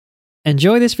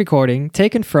Enjoy this recording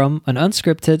taken from an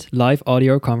unscripted live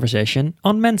audio conversation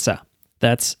on Mensa.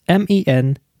 That's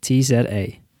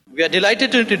MENTZA. We are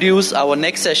delighted to introduce our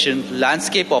next session,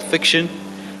 Landscape of Fiction,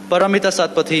 Paramita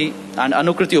Satpathy and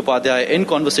Anukrti Upadhyay in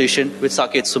conversation with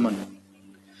Saket Suman.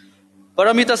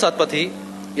 Paramita Satpathy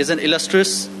is an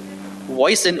illustrious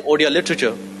voice in Odia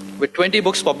literature with 20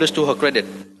 books published to her credit.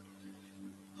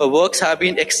 Her works have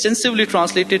been extensively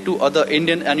translated to other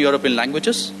Indian and European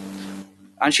languages,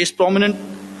 and she's prominent.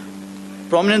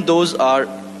 Those are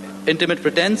Intimate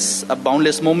Pretense, A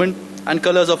Boundless Moment, and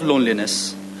Colors of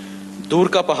Loneliness, Dur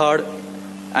Ka Pahad,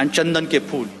 and Chandan Ke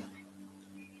Phool.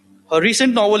 Her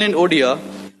recent novel in Odia,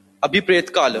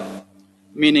 Abhipret Kala,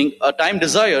 meaning A Time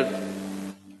Desired,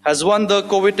 has won the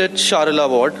coveted Sharala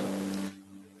Award.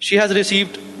 She has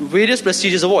received various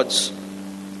prestigious awards,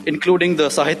 including the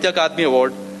Sahitya Akademi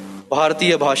Award,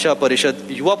 Bharatiya Bhasha Parishad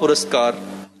Yuva Puraskar,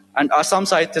 and Assam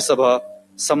Sahitya Sabha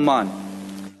Samman,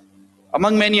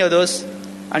 among many others.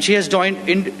 And she joined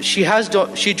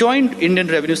Indian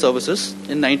Revenue Services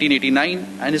in 1989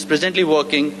 and is presently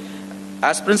working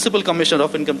as Principal Commissioner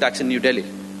of Income Tax in New Delhi.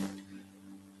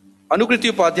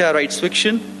 Anukriti Upadhyay writes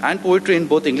fiction and poetry in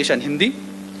both English and Hindi.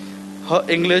 Her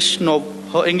English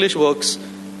works,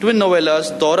 twin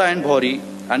novellas Dora and Bhauri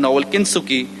and novel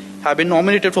Kintsuki, have been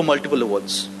nominated for multiple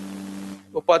awards.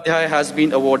 Upadhyay has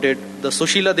been awarded the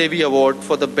Sushila Devi Award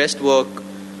for the best work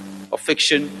of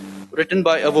fiction written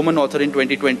by a woman author in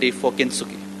 2020 for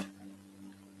Kintsuki.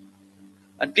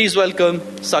 And please welcome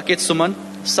Saket Suman.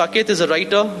 Saket is a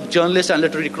writer, journalist, and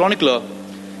literary chronicler.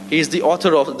 He is the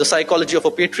author of The Psychology of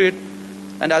a Patriot,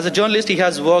 and as a journalist, he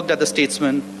has worked at The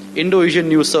Statesman, Indo-Asian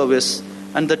News Service,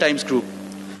 and The Times Group,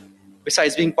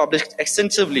 besides being published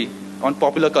extensively on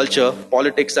popular culture,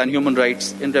 politics, and human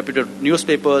rights in reputed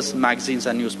newspapers, magazines,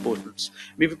 and news portals.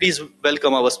 May we please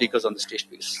welcome our speakers on the stage,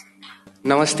 please.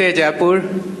 Namaste, Jaipur.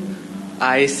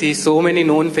 I see so many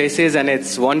known faces and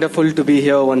it's wonderful to be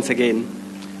here once again.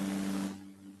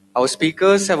 Our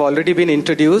speakers have already been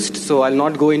introduced, so I'll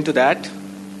not go into that.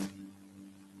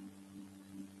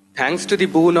 Thanks to the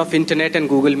boon of internet and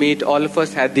Google Meet, all of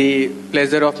us had the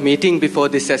pleasure of meeting before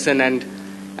this session and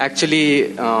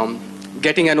actually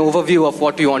getting an overview of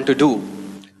what we want to do.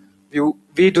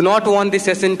 We do not want this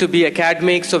session to be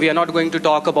academic, so we are not going to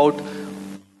talk about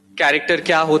character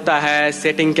kya hota hai,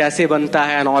 setting kaise banta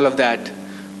hai, and all of that.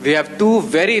 We have two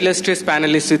very illustrious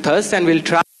panelists with us, and we'll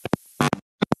try.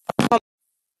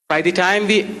 By the time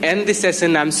we end this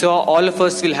session, I'm sure all of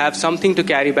us will have something to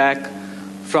carry back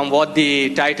from what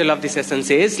the title of the session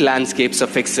says, Landscapes of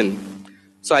Fiction.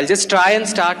 So I'll just try and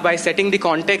start by setting the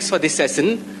context for this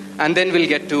session, and then we'll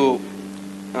get to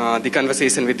the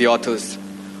conversation with the authors.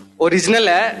 Original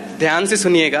है, ध्यान से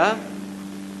सुनिएगा,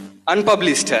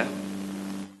 unpublished है.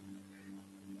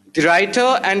 The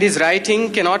writer and his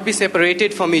writing cannot be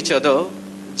separated from each other,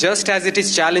 just as it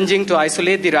is challenging to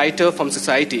isolate the writer from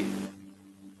society.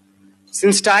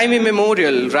 Since time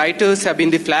immemorial, writers have been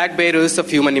the flag bearers of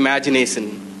human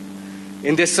imagination.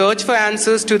 In their search for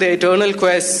answers to their eternal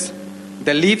quest,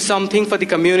 they leave something for the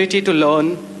community to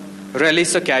learn,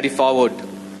 relish, or carry forward.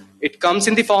 It comes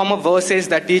in the form of verses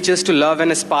that teach us to love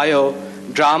and aspire,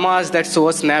 dramas that show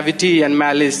us naivety and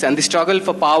malice and the struggle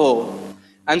for power,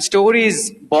 and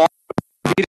stories born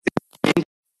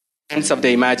of the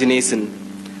imagination.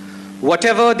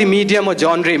 Whatever the medium or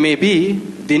genre may be,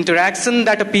 the interaction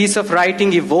that a piece of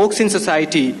writing evokes in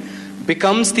society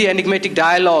becomes the enigmatic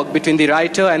dialogue between the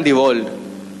writer and the world.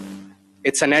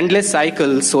 It's an endless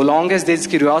cycle. So long as there is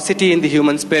curiosity in the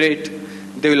human spirit,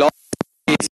 there will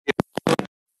always be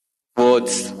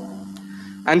words.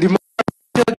 And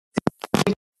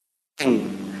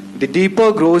the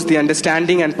deeper grows the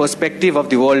understanding and perspective of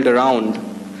the world around.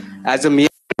 As a mere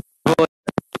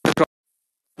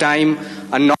time,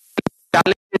 a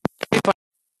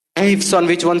leaves on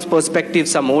which one's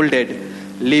perspectives are molded,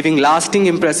 leaving lasting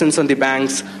impressions on the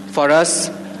banks for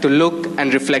us to look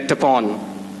and reflect upon.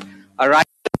 A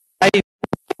writer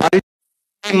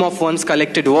of one's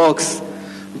collected works,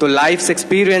 though life's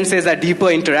experiences are deeper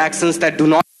interactions that do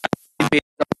not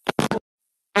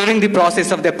during the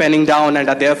process of their penning down and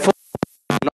are therefore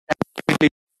not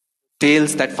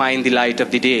tales that find the light of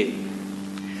the day.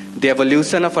 The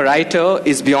evolution of a writer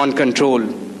is beyond control.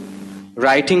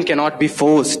 Writing cannot be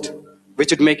forced,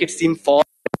 which would make it seem forced.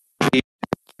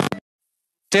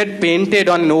 Instead, painted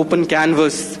on an open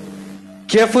canvas,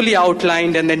 carefully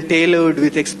outlined and then tailored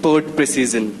with expert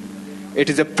precision. It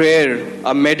is a prayer,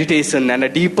 a meditation, and a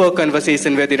deeper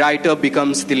conversation where the writer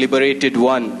becomes the liberated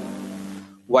one.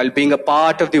 While being a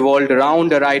part of the world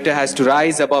around, a writer has to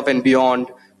rise above and beyond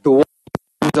to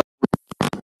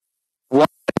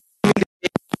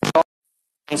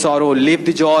sorrow, live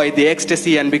the joy, the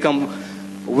ecstasy, and become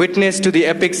witness to the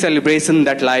epic celebration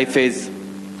that life is.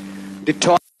 The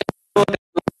toil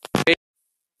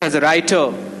as a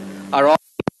writer are all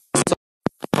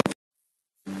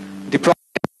the process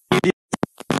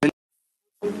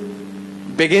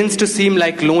begins to seem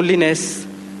like loneliness.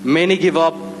 Many give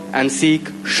up and seek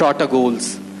shorter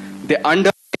goals. They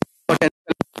under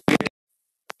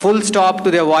full stop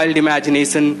to their wild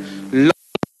imagination.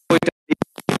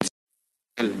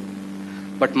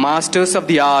 But masters of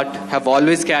the art have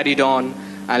always carried on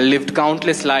and lived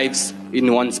countless lives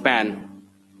in one span.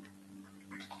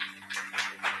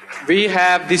 We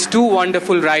have these two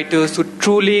wonderful writers who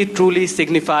truly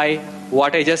signify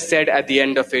what I just said at the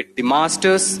end of it. The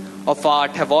masters of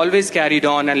art have always carried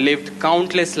on and lived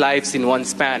countless lives in one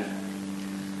span.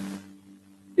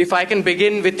 If I can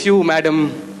begin with you,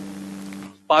 Madam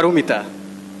Paramita,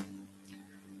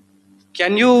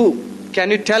 can you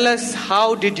tell us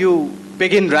how did you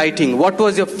begin writing? What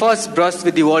was your first brush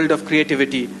with the world of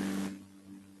creativity?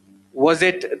 Was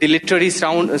it the literary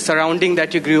surrounding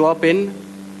that you grew up in?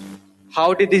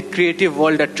 How did the creative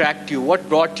world attract you? What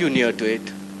brought you near to it?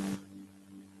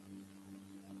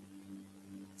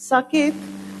 Saket,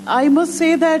 I must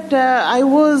say that I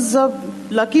was a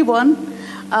lucky one.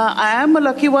 I am a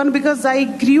lucky one because I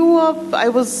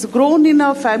was grown in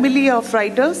a family of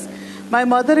writers. My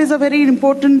mother is a very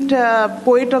important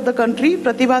poet of the country,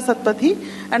 Pratibha Satpathy,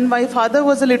 and my father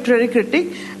was a literary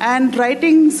critic, and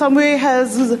writing some way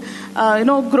has,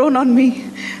 grown on me.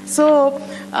 So,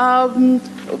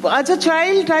 as a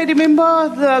child, I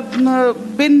remember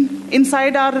been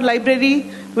inside our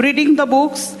library, reading the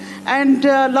books, and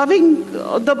loving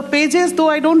the pages, though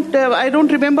I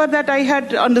don't remember that I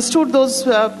had understood those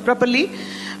properly.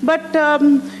 But,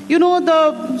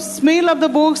 the smell of the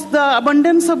books, the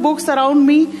abundance of books around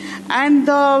me, and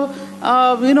the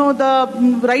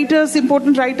writers,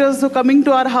 important writers who coming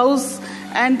to our house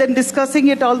and then discussing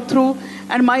it all through.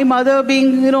 And my mother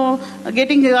being,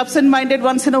 getting absent-minded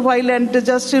once in a while and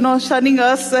just, shunning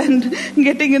us and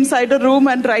getting inside a room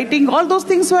and writing. All those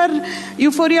things were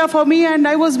euphoria for me, and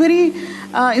I was very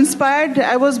inspired.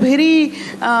 I was very,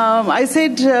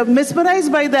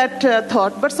 mesmerized by that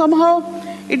thought. But somehow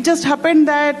it just happened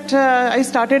that I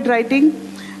started writing.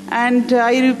 And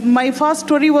my first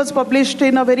story was published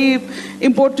in a very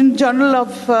important journal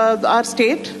of our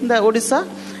state, the Odisha.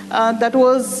 That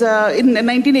was in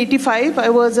 1985. I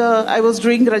was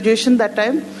doing graduation that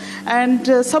time,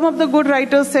 and some of the good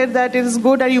writers said that it is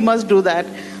good and you must do that.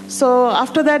 So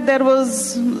after that,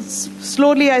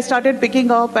 slowly I started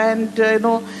picking up, and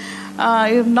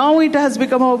now it has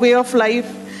become a way of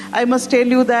life. I must tell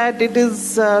you that it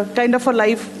is kind of a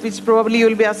life which probably you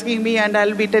will be asking me, and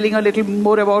I'll be telling a little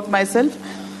more about myself.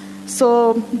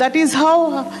 So that is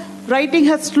how writing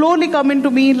has slowly come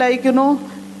into me, like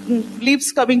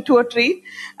leaves coming to a tree,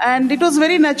 and it was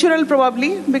very natural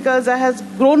probably because I has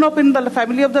grown up in the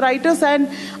family of the writers, and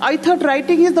I thought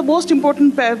writing is the most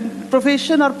important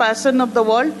profession or passion of the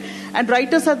world, and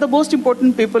writers are the most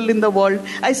important people in the world.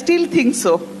 I still think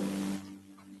so.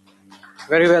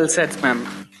 Very well said, ma'am.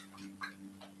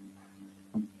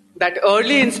 That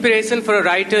early inspiration for a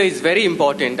writer is very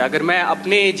important. अगर मैं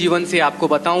अपने जीवन से आपको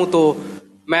बताऊं तो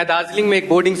मैं दार्जिलिंग में एक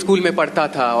बोर्डिंग स्कूल में पढ़ता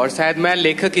था, और शायद मैं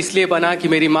लेखक इसलिए बना कि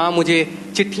मेरी माँ मुझे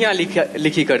चिट्ठियाँ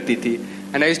लिखी करती थी,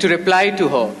 and I used to reply to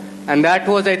her, and that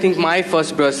was, I think, my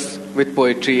first brush with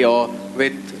poetry or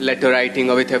with letter writing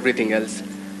or with everything else.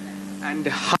 And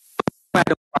how,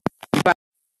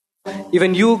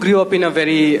 even you grew up in a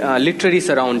very literary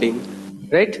surrounding,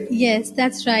 right? Yes,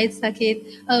 that's right,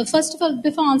 Saket. First of all,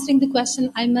 before answering the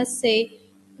question, I must say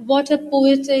what a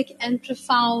poetic and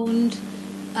profound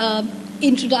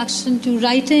introduction to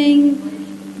writing,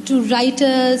 to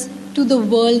writers, to the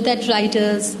world that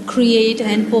writers create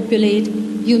and populate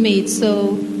you made.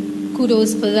 So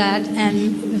kudos for that,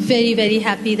 and very, very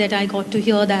happy that I got to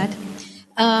hear that.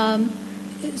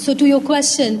 So to your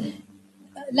question,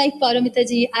 like Paramita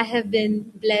ji, I have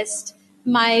been blessed.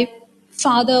 My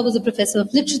father was a professor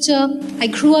of literature. I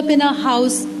grew up in a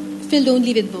house filled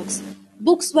only with books.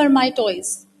 Books were my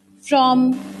toys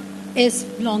from as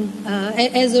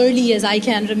early as I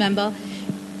can remember.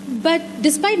 But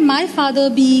despite my father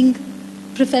being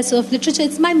professor of literature,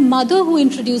 it's my mother who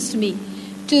introduced me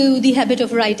to the habit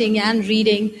of writing and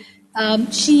reading.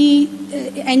 She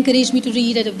encouraged me to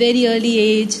read at a very early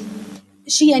age.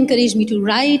 She encouraged me to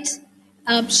write.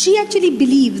 She actually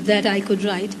believed that I could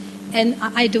write. And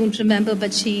I don't remember,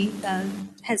 but she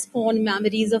has fond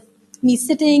memories of me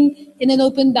sitting in an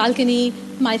open balcony,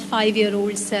 my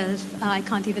 5-year-old self. I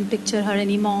can't even picture her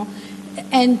anymore.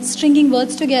 And stringing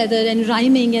words together and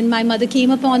rhyming. And my mother came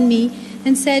upon me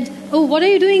and said, "Oh, what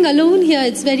are you doing alone here?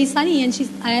 It's very sunny." And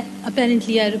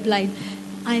apparently I replied,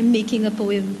 "I am making a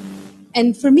poem."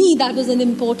 And for me, that was an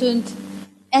important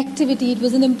activity. It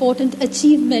was an important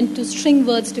achievement to string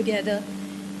words together.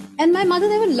 And my mother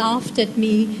never laughed at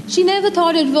me. She never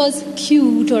thought it was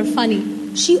cute or funny.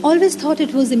 She always thought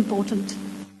it was important.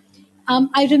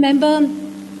 I remember,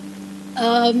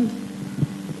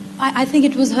 I think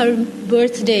it was her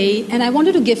birthday, and I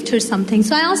wanted to gift her something.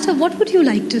 So I asked her, "What would you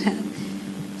like to have?"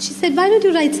 She said, "Why don't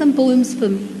you write some poems for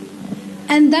me?"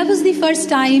 And that was the first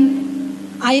time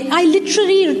I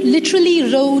literally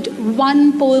wrote one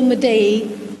poem a day,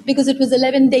 because it was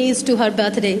 11 days to her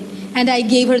birthday, and I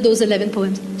gave her those 11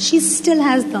 poems. She still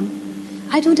has them.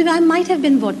 I might have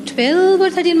been, 12 or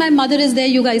 13. My mother is there,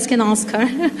 you guys can ask her.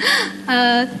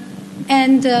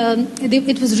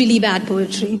 It was really bad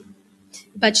poetry.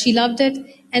 But she loved it,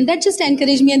 and that just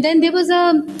encouraged me. And then there was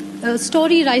a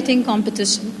story writing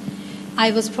competition.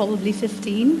 I was probably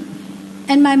 15.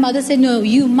 And my mother said, "No,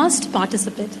 you must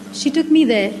participate." She took me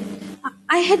there.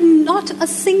 I had not a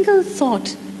single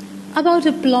thought about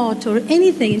a plot or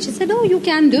anything. And she said, "Oh, you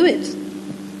can do it."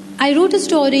 I wrote a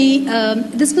story.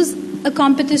 This was a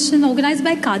competition organized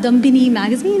by Kadambini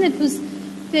magazine. It was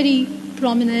very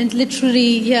prominent,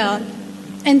 literary,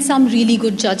 and some really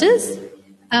good judges.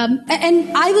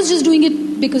 And I was just doing it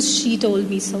because she told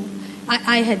me so.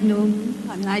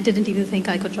 I didn't even think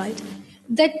I could write.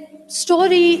 That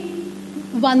story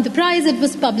won the prize. It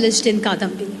was published in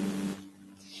Kadambini.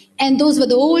 And those were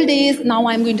the old days. Now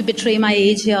I'm going to betray my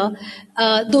age here.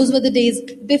 Those were the days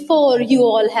before you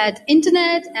all had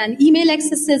internet and email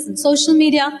accesses and social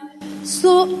media.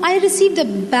 So I received a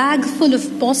bag full of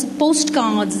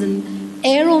postcards and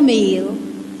aeromail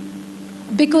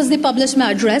because they published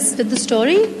my address with the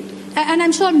story. And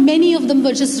I'm sure many of them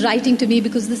were just writing to me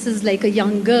because this is like a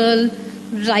young girl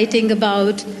writing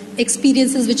about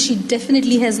experiences which she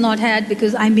definitely has not had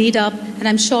because I made up, and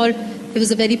I'm sure it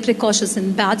was a very precautious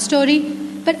and bad story.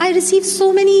 But I received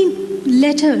so many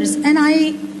letters, and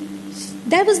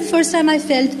that was the first time I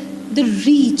felt the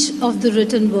reach of the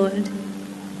written word.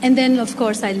 And then, of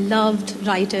course, I loved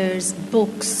writers,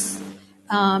 books,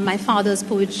 my father's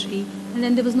poetry, and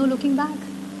then there was no looking back.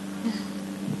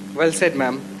 Well said,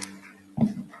 ma'am.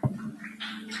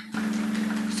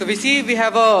 So we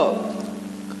have a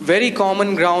very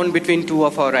common ground between two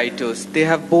of our writers. They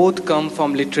have both come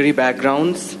from literary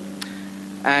backgrounds,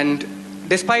 and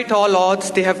despite all odds,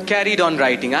 they have carried on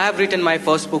writing. I have written my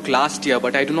first book last year,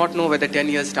 but I do not know whether 10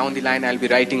 years down the line I'll be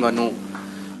writing or no.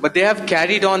 But they have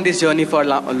carried on this journey for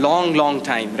a long, long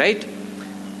time, right?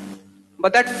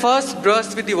 But that first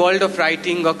burst with the world of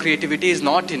writing or creativity is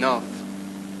not enough.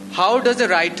 How does a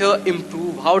writer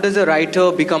improve? How does a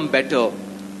writer become better?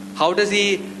 How does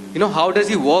he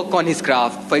work on his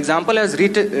craft? For example, I was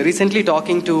recently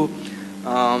talking to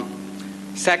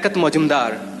Saket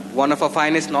Majumdar, one of our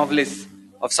finest novelists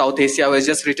of South Asia, who has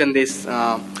just written this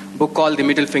book called The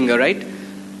Middle Finger, right?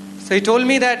 So he told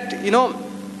me that,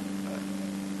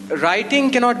 writing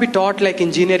cannot be taught like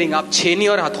engineering. आप छेनी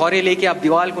और हथौड़े लेके आप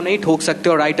दीवार को नहीं ठोक सकते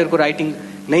हो, राइटर को राइटिंग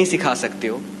नहीं सिखा सकते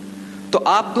हो. तो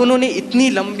आप दोनों ने इतनी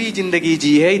लंबी जिंदगी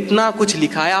जी है, इतना कुछ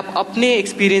लिखा है. आप अपने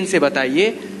एक्सपीरियंस से बताइए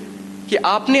कि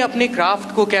आपने अपने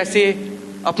क्राफ्ट को कैसे,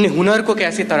 अपने हुनर को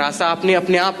कैसे तराशा, आपने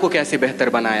अपने आप को कैसे बेहतर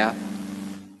बनाया.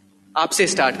 आपसे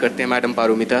स्टार्ट करते हैं, madam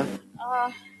Parumita.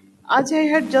 As I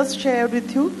had just shared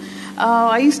with you,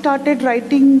 I started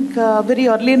writing very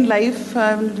early in life.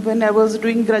 When I was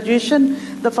doing graduation,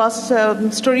 the first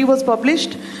story was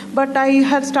published. But I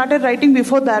had started writing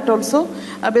before that also,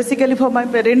 basically for my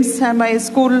parents and my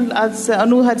school, as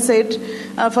Anu had said,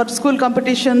 for school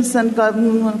competitions and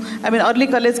early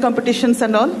college competitions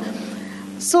and all.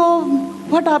 So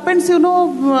what happens,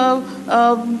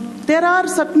 there are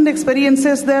certain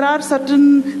experiences, there are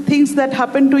certain things that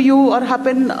happen to you or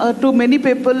happen to many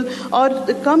people or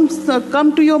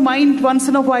come to your mind once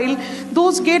in a while.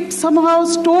 Those get somehow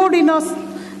stored in a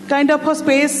kind of a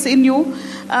space in you,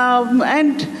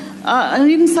 and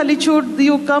in solitude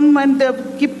you come and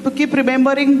keep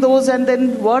remembering those, and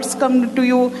then words come to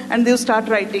you and you start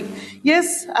writing.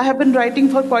 Yes, I have been writing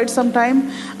for quite some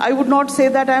time. I would not say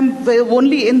that I am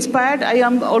only inspired. I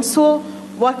am also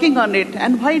working on it.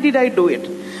 And why did I do it?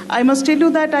 I must tell you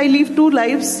that I live two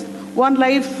lives. One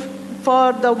life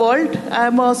for the world. I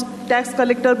am a tax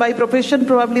collector by profession.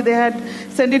 Probably they had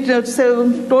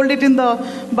told it in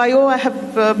the bio. I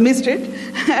have missed it.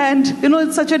 And,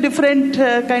 it's such a different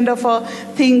kind of a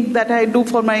thing that I do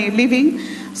for my living.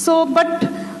 So, but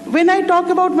when I talk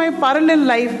about my parallel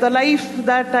life, the life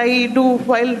that I do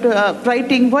while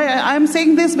writing, why I'm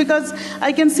saying this because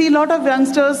I can see a lot of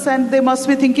youngsters and they must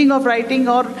be thinking of writing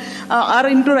or are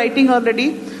into writing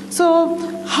already. So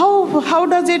how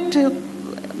does it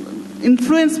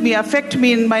influence me, affect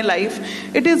me in my life?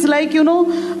 It is like,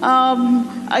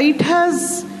 it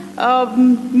has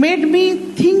made me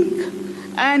think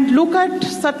and look at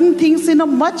certain things in a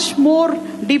much more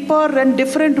deeper and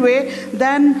different way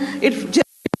than it just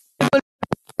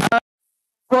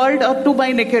world or to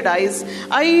my naked eyes.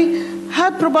 I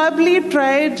have probably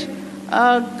tried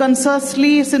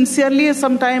consciously, sincerely,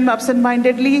 sometime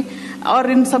absent-mindedly, or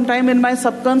in sometime in my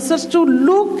subconscious to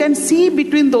look and see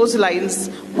between those lines.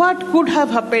 What could have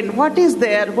happened? What is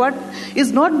there? What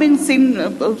is not being seen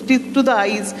to the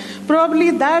eyes?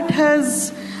 Probably that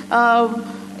has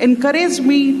encouraged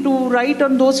me to write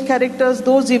on those characters,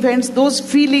 those events, those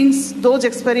feelings, those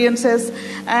experiences,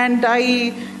 and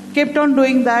I kept on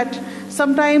doing that.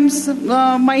 Sometimes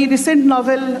my recent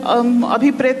novel,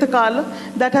 Abhi Preta Kal,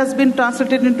 that has been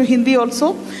translated into Hindi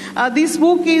also. This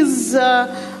book is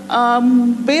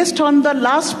based on the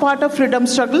last part of freedom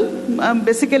struggle,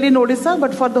 basically in Odisha,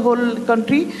 but for the whole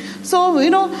country. So,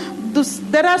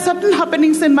 there are certain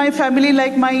happenings in my family,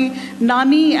 like my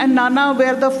Nani and Nana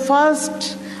were the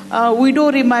first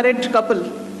widow remarried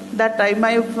couple. That time,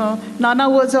 my Nana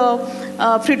was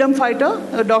a freedom fighter,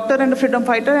 a doctor and a freedom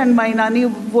fighter, and my Nani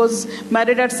was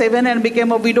married at 7 and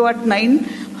became a widow at 9.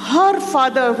 Her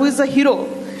father, who is a hero,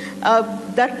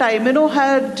 that time,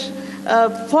 had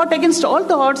fought against all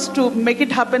the odds to make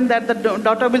it happen that the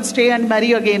daughter will stay and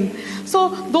marry again. So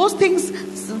those things,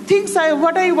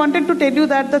 what I wanted to tell you,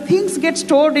 that the things get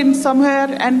stored in somewhere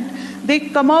and they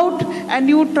come out and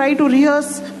you try to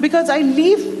rehearse, because I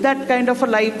live that kind of a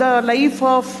life, the life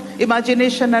of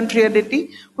imagination and reality,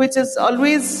 which is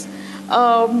always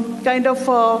kind of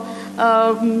a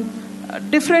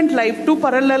different life, two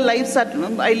parallel lives that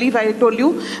I live, I told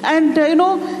you. And,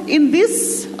 in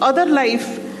this other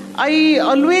life, I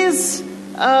always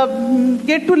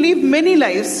get to live many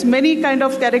lives, many kind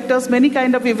of characters, many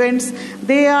kind of events.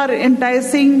 They are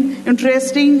enticing,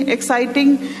 interesting,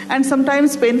 exciting, and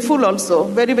sometimes painful also.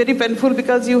 Very, very painful,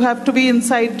 because you have to be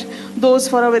inside those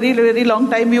for a very, very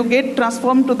long time. You get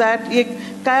transformed to that. एक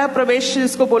काया प्रवेश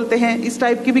इसको बोलते हैं, इस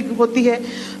type की भी होती है.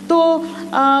 तो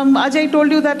as I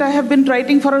told you that I have been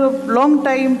writing for a long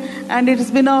time, and it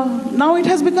has been now it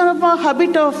has become a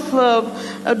habit of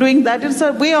doing that. It's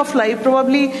a way of life.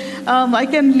 Probably I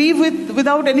can live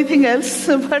without anything else,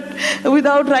 but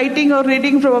without writing or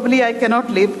reading, probably I cannot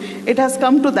live. It has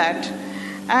come to that.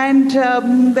 And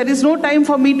there is no time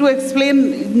for me to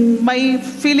explain my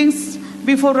feelings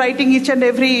before writing each and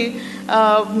every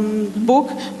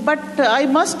book. But I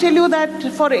must tell you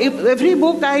that for every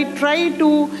book I try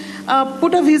to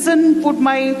put a vision, put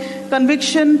my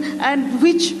conviction, and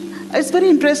which is very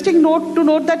interesting to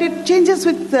note that it changes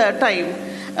with time.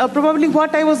 Probably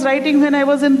what I was writing when I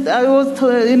was in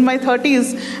my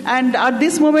 30s, and at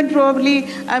this moment probably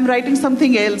I'm writing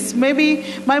something else. Maybe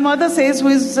my mother says, who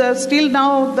is still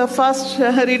now the first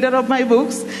reader of my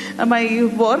books, my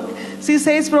work, she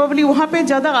says probably वहाँ पे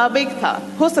ज़्यादा आवेग था,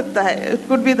 हो सकता है. It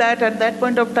could be that at that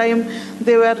point of time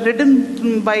they were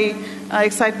ridden by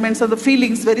excitements of the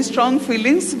feelings, very strong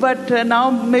feelings, but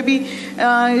now maybe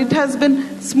it has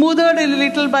been smoothed a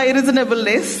little by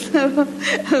reasonableness,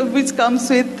 which comes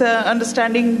with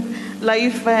understanding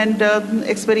life and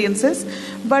experiences.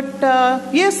 But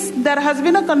yes, there has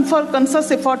been a conscious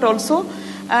effort also,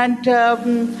 and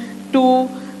to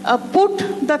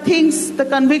put the things, the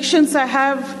convictions I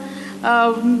have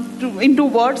into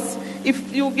words.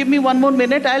 If you give me one more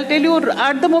minute, I'll tell you,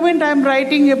 at the moment I'm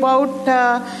writing about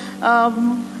a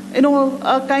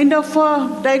kind of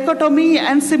a dichotomy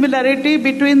and similarity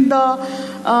between the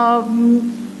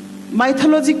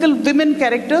mythological women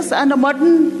characters and a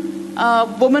modern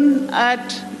woman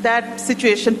at that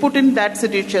situation, put in that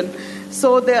situation.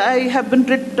 So I have been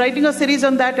writing a series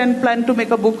on that and plan to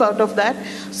make a book out of that.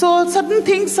 So certain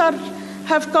things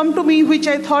have come to me which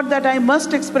I thought that I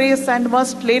must express and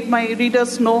must let my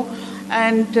readers know.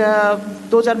 And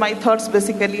those are my thoughts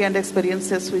basically and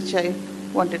experiences which I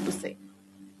wanted to say.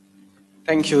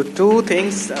 Thank you. Two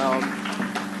things.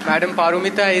 Madam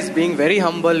Paramita is being very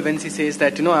humble when she says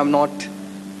that, I'm not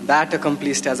that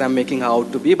accomplished as I'm making her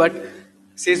out to be, but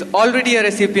she is already a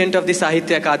recipient of the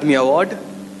Sahitya Akademi Award.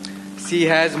 She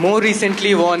has more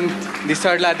recently won the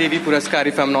Sarla Devi Puraskar,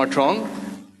 if I'm not wrong.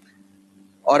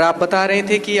 और आप बता रहे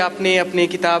थे कि आपने अपने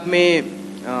किताब में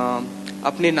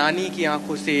अपने नानी की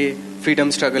आंखों से फ्रीडम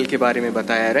स्ट्रगल के बारे में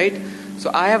बताया, right? So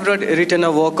I have written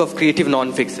a work of creative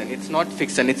non-fiction. It's not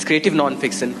fiction, it's creative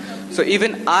non-fiction. So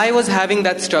even I was having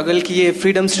that struggle कि ये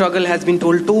freedom struggle has been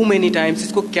told too many times.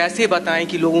 इसको कैसे बताएं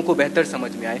कि लोगों को बेहतर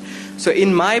समझ में आए. So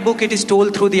in my book it is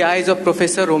told through the eyes of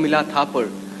Professor Romila Thapar.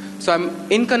 So I'm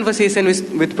in conversation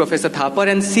with Professor Thapar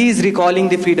and she is recalling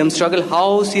the freedom struggle,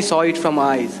 how she saw it from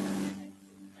eyes.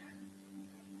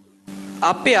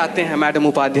 आप पे आते हैं madam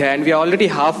Upadhyay and we are already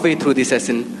halfway through the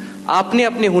session. आपने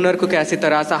अपने हुनर को कैसे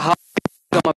तराशा?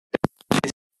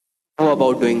 How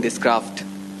about doing this craft?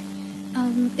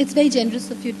 It's very generous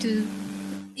of you to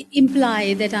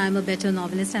imply that I'm a better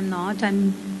novelist. I'm not.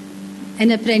 I'm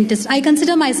an apprentice. I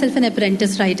consider myself an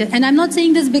apprentice writer. And I'm not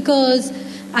saying this because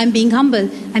I'm being humble.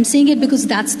 I'm saying it because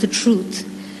that's the truth.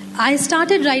 I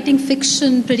started writing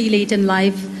fiction pretty late in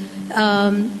life.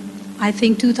 I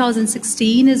think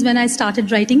 2016 is when I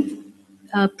started writing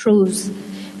prose,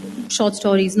 short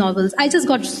stories, novels. I just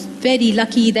got very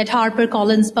lucky that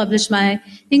HarperCollins published my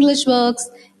English works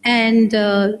and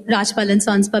Rajpal &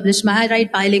 Sons published I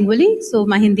write bilingually, so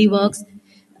my Hindi works.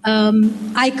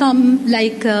 I come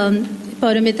like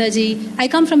Paramita ji. I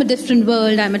come from a different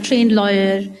world. I'm a trained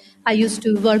lawyer. I used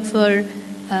to work for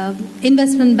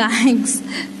investment banks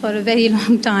for a very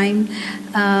long time,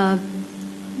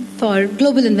 for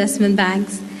global investment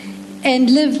banks, and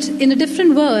lived in a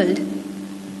different world.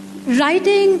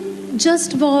 Writing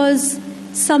just was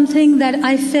something that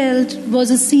I felt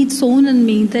was a seed sown in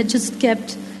me that just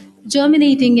kept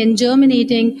germinating and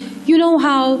germinating. You know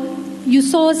how you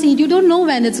sow a seed, you don't know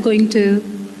when it's going to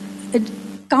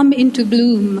come into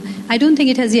bloom. I don't think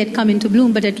it has yet come into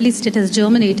bloom, but at least it has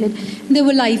germinated. There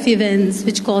were life events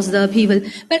which caused the upheaval.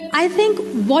 But I think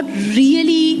what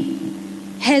really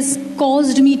has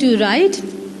caused me to write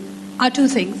are two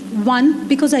things. One,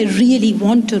 because I really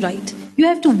want to write. You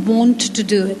have to want to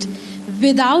do it.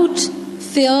 Without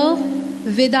fear,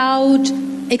 without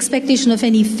expectation of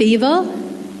any favor,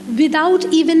 without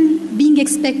even being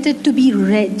expected to be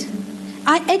read.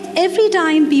 At every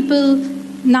time people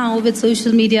now with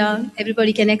social media,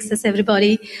 everybody can access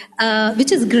everybody,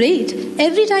 which is great.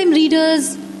 Every time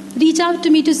readers reach out to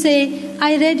me to say,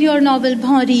 I read your novel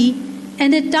Bhauri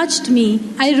and it touched me.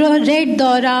 I read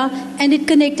Dora and it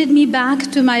connected me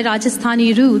back to my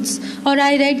Rajasthani roots. Or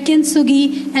I read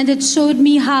Kintsugi and it showed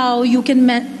me how you can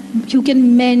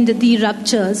mend the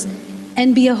ruptures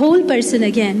and be a whole person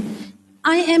again.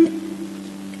 I am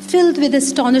filled with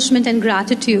astonishment and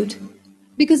gratitude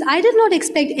because I did not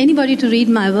expect anybody to read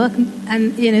my work,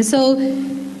 and so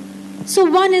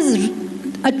one is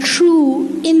a true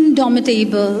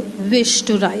indomitable wish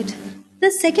to write. The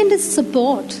second is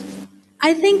support.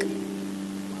 I think,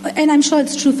 and I'm sure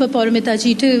it's true for Paramita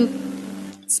ji too,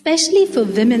 especially for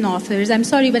women authors. I'm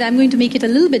sorry, but I'm going to make it a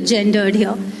little bit gendered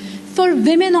here. For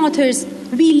women authors,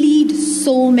 we lead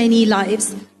so many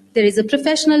lives. There is a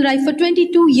professional life. For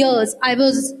 22 years, I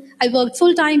worked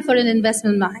full-time for an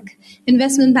investment bank.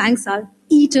 Investment banks are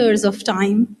eaters of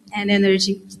time and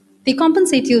energy. They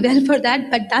compensate you well for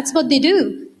that, but that's what they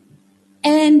do.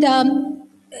 And,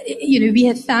 we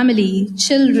have family,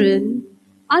 children,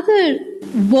 other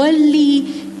worldly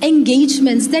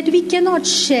engagements that we cannot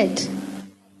shed.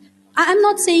 I'm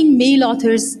not saying male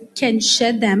authors can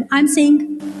shed them. I'm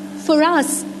saying for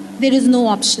us, there is no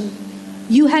option.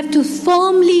 You have to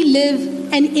firmly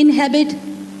live and inhabit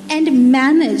and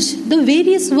manage the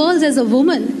various worlds as a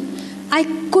woman. I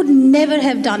could never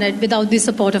have done it without the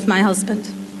support of my husband.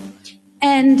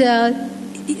 And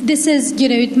this is,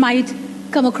 it might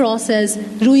come across as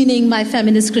ruining my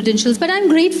feminist credentials, but I'm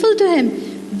grateful to him.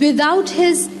 Without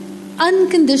his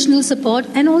unconditional support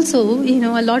and also,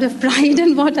 a lot of pride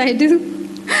in what I do,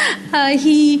 I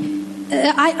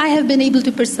have been able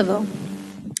to persevere.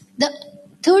 The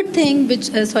third thing, which,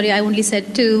 I only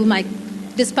said two,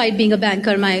 despite being a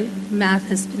banker, my math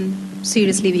has been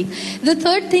seriously weak. The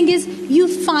third thing is you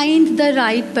find the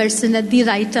right person at the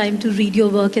right time to read your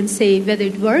work and say whether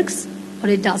it works or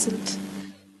it doesn't.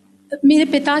 मेरे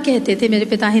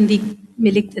पिता हिंदी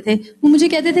में लिखते थे, वो मुझे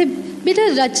कहते थे, बेटा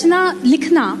रचना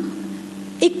लिखना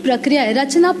एक प्रक्रिया है,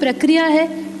 रचना प्रक्रिया है,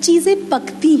 चीजें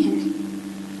पकती हैं,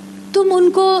 तुम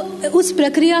उनको उस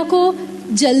प्रक्रिया को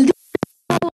जल्दी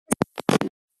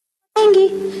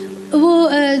वो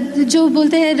जो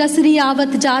बोलते हैं रसरी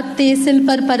आवत जाते सिल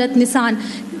पर परत निशान,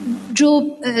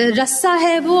 जो रस्सा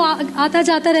है वो आता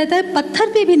जाता रहता है,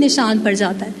 पत्थर पे भी निशान पड़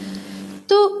जाता है,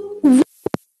 तो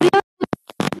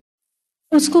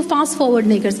उसको फास्ट फॉरवर्ड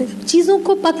नहीं कर सकते, चीजों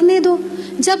को पकने दो,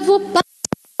 जब वो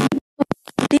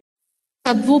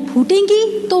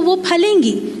फूटेंगी तो वो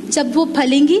फलेंगी, जब वो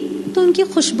फलेंगी तो उनकी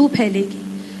खुशबू फैलेगी.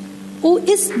 वो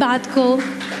इस बात को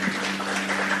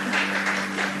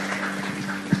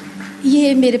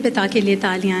ये मेरे पिता के लिए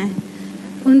तालियां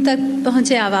हैं। उन तक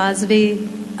पहुँचे आवाज़ वे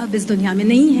अब इस दुनिया में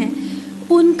नहीं हैं।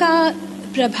 उनका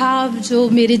प्रभाव जो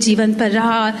मेरे जीवन पर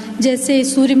रहा, जैसे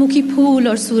सूर्यमुखी फूल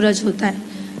और सूरज होता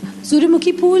है।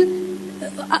 सूर्यमुखी फूल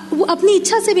वो अपनी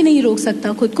इच्छा से भी नहीं रोक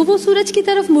सकता खुद को, वो सूरज की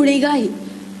तरफ मुड़ेगा ही।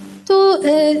 तो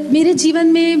मेरे जीवन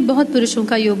में बहुत पुरुषों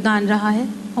का योगदान रहा है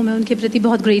और मैं उनके प्रति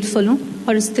बहुत ग्रेटफुल हूँ,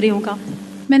 और स्त्रियों का।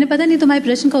 मैंने पता नहीं तुम्हारे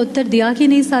प्रश्न का उत्तर दिया कि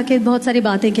नहीं साकेत, बहुत सारी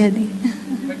बातें कह दी।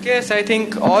 Yes, I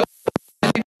think all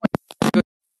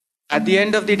at the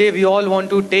end of the day we all want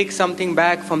to take something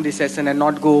back from the session and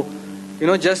not go,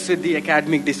 just with the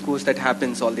academic discourse that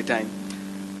happens all the time.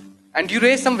 And you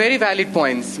raised some very valid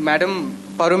points, Madam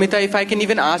Paramita. If I can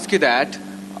even ask you that,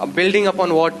 building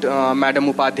upon what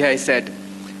Madam Upadhyay said,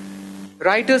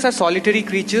 writers are solitary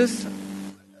creatures.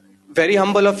 Very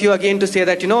humble of you again to say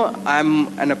that,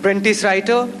 I'm an apprentice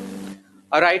writer.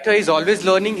 A writer is always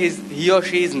learning. He or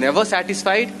she is never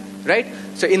satisfied, right?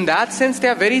 So in that sense, they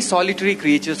are very solitary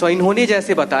creatures. So इन्होंने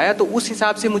जैसे बताया, तो उस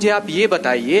हिसाब से मुझे आप ये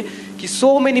बताइए कि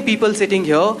so many people sitting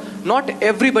here, not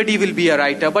everybody will be a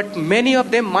writer, but many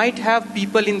of them might have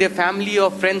people in their family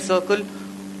or friend circle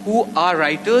who are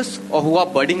writers or who are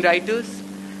budding writers.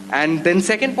 And then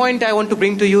second point I want to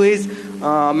bring to you is,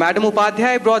 Madam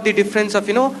Upadhyay brought the difference of,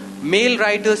 male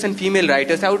writers and female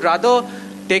writers. I would rather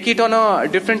take it on a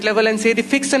different level and say the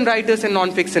fiction writers and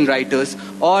non-fiction writers,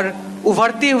 और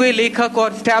उभरते हुए लेखक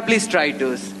और established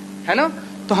writers, है ना?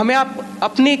 तो हमें आप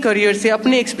अपने करियर से,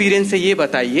 अपने एक्सपीरियंस से ये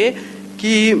बताइए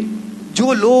कि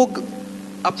जो लोग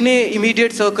अपने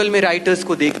इमीडिएट सर्कल में राइटर्स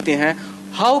को देखते हैं,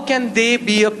 how can they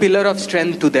be a pillar of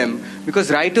strength to them? Because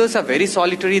writers are very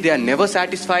solitary, they are never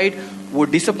satisfied. वो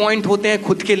डिसअपॉइंट होते हैं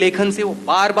खुद के लेखन से, वो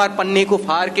बार बार पन्ने को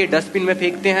फाड़ के डस्टबिन में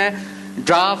फेंकते हैं.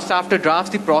 Drafts after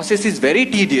drafts, the process is very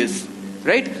tedious,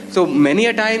 right? So many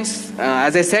a times,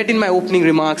 as I said in my opening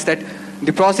remarks, that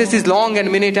the process is long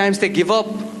and many times they give up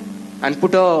and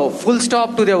put a full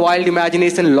stop to their wild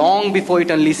imagination long before it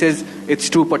unleashes its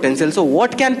true potential. So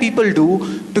what can people do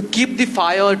to keep the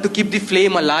fire, to keep the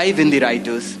flame alive in the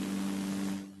writers?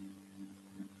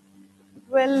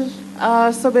 Well,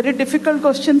 it's a very difficult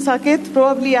question, Saket.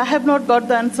 Probably I have not got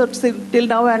the answer till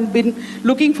now and been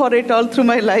looking for it all through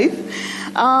my life.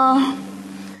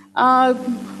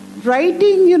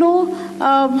 Writing,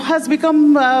 has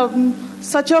become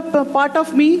such a part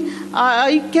of me.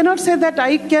 I cannot say that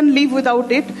I can live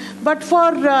without it. But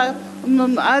for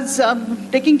as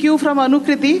taking cue from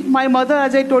Anukrti, my mother,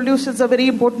 as I told you, she's a very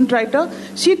important writer.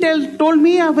 She told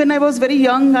me when I was very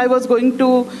young, I was going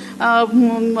to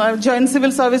join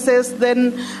civil services.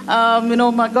 Then,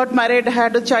 I got married,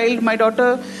 had a child, my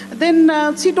daughter.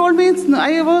 Then she told me,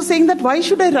 I was saying that why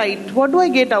should I write? What do I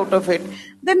get out of it?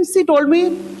 Then she told me,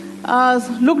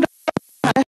 look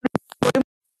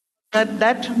at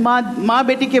that माँ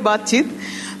बेटी के बातचीत.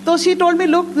 तो she told me,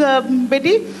 look,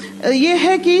 बेटी, ये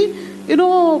है कि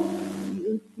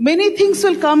many things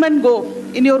will come and go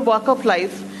in your walk of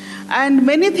life, and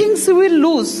many things you will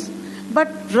lose.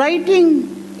 But writing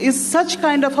is such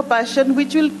kind of a passion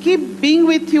which will keep being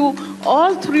with you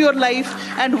all through your life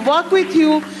and work with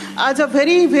you as a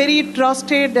very, very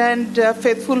trusted and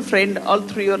faithful friend all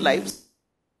through your lives.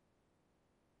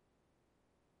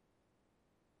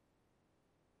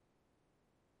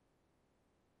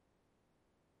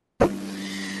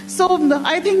 So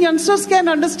I think youngsters can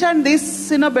understand this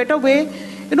in a better way.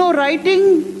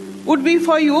 Writing would be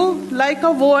for you like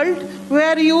a world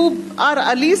where you are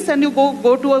Alice and you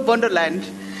go to a wonderland.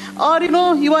 Or,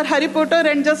 you are Harry Potter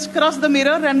and just cross the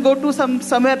mirror and go to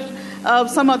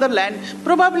some other land.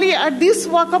 Probably at this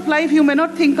walk of life, you may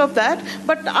not think of that.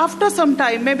 But after some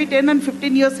time, maybe 10 and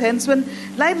 15 years hence, when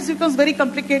life becomes very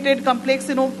complicated, complex,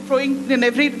 throwing in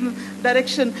every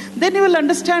direction, then you will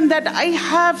understand that I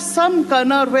have some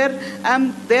corner where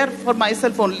I'm there for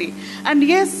myself only. And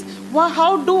yes,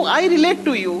 how do I relate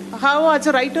to you? How as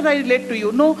a writer I relate to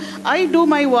you? No, I do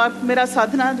my work, mera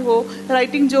sadhana ho,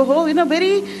 writing jo ho, in a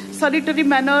very solitary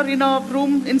manner, in a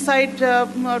room inside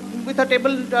with a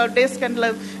table desk and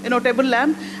table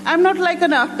lamp. I'm not like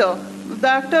an actor. The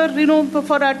actor,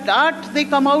 for art they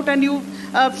come out and you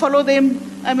follow them.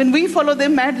 I mean, we follow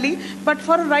them madly. But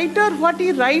for a writer, what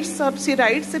he writes or she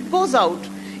writes, it goes out.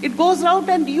 It goes out,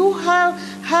 and you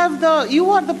you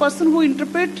are the person who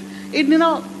interpret it in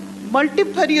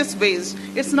multifarious ways.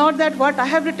 It's not that what I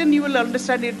have written, you will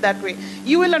understand it that way.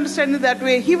 You will understand it that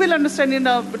way. He will understand it in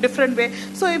a different way.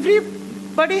 So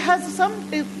everybody has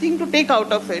something to take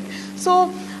out of it.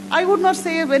 So I would not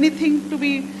say anything to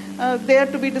be there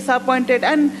to be disappointed.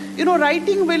 And,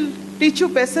 writing will teach you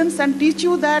patience and teach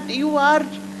you that you are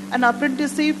an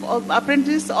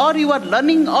apprentice or you are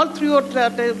learning all through your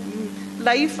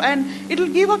life, and it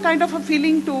will give a kind of a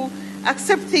feeling to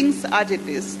accept things as it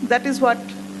is. That is what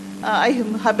I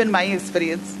have been my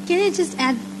experience. Can I just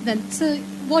add then? So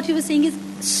what you were saying is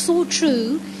so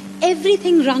true.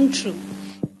 Everything rung true.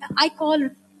 I call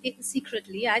it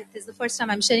secretly, this is the first time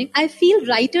I'm sharing, I feel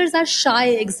writers are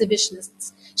shy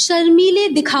exhibitionists. शर्मीले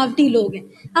दिखावटी लोग हैं,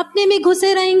 अपने में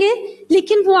घुसे रहेंगे,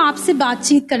 लेकिन वो आपसे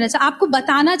बातचीत करना चाहते, आपको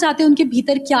बताना चाहते हैं उनके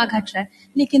भीतर क्या घट रहा है,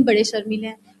 लेकिन बड़े शर्मीले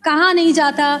हैं, कहा नहीं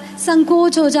जाता,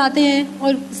 संकोच हो जाते हैं,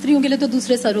 और स्त्रियों के लिए तो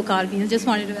दूसरे सरोकार भी हैं. Just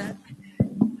wanted to add.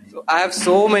 So I have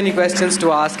so many questions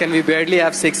to ask, and we barely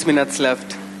have 6 minutes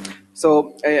left.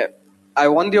 So I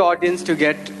want the audience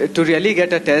to really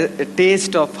get a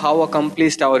taste of how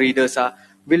accomplished our readers are.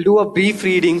 We'll do a brief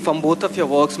reading from both of your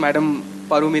works. Madam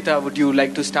Paramita, would you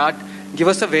like to start? Give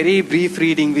us a very brief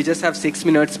reading. We just have 6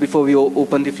 minutes before we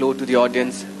open the floor to the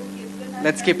audience.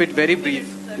 Let's keep it very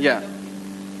brief. Yeah.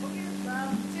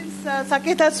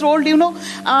 Saket has told,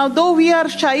 though we are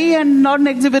shy and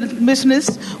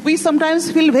non-exhibitionists, we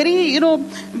sometimes feel very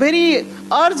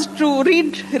urged to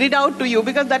read out to you,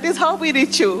 because that is how we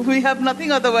reach you. We have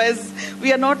nothing otherwise.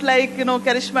 We are not like,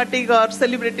 charismatic or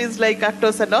celebrities like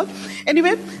actors and all.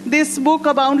 Anyway, this book,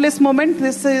 A Boundless Moment,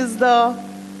 this is the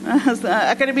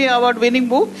Academy Award winning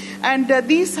book, and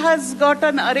this has got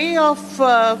an array of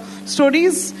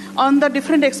stories on the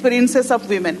different experiences of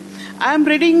women. I am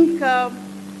reading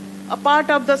a part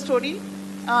of the story,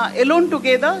 Alone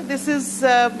Together. This is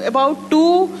about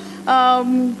two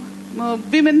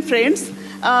women friends,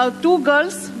 two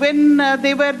girls. When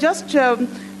they were just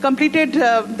completed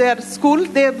their school,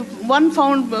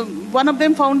 one of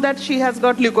them found that she has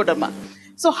got leukoderma.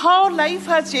 So how life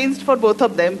has changed for both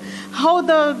of them, how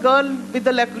the girl with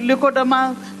the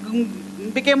leukoderma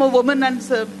became a woman and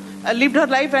lived her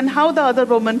life, and how the other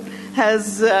woman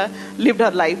has lived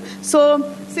her life. So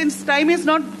since time is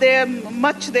not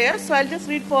much there, so I'll just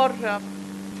read for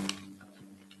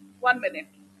 1 minute.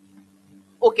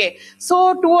 Okay,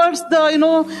 so towards the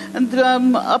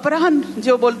अपराहन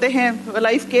जो बोलते हैं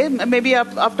life के, maybe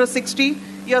after 60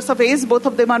 years of age, both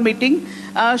of them are meeting.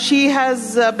 She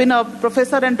has been a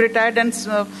professor and retired, and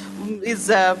is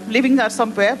living at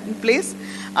somewhere place.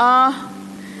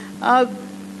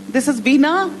 This is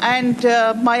Veena and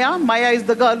Maya. Maya is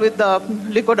the girl with the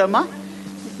leukoderma.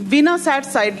 Veena sat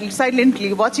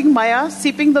silently, watching Maya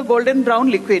sipping the golden brown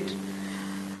liquid.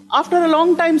 After a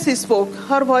long time she spoke.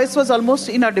 Her voice was almost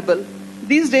inaudible.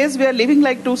 These days we are living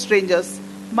like two strangers.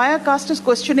 Maya cast a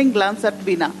questioning glance at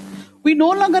Veena. We no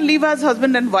longer live as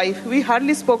husband and wife. We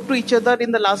hardly spoke to each other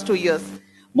in the last 2 years.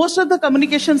 Most of the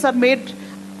communications are made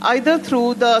either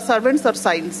through the servants or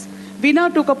signs.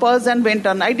 Veena took a pause and went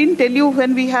on. I didn't tell you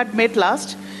when we had met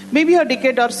last. Maybe a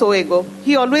decade or so ago.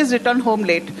 He always returned home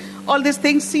late. All these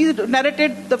things, she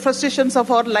narrated the frustrations of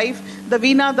her life. The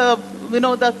Veena,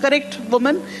 the correct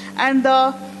woman, and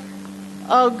the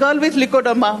girl with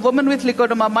leukoderma, woman with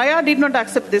leukoderma. Maya did not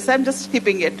accept this. I'm just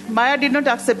skipping it. Maya did not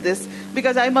accept this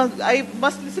because I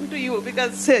must listen to you,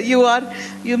 because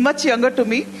you're much younger to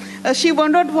me. She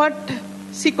wondered what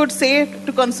she could say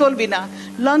to console Veena.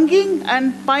 Longing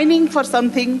and pining for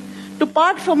something, to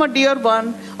part from a dear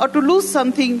one, or to lose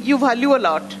something you value a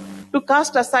lot, to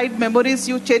cast aside memories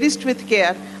you cherished with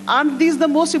care. Aren't these the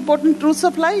most important truths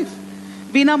of life?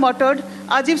 Veena muttered,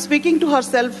 as if speaking to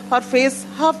herself, her face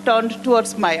half turned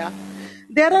towards Maya.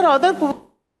 There are other to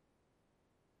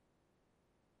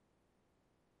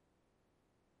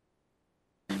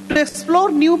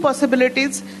explore new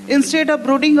possibilities instead of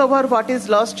brooding over what is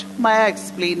lost, Maya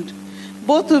explained.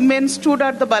 Both women stood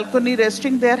at the balcony,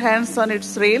 resting their hands on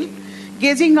its rail,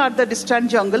 gazing at the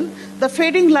distant jungle. The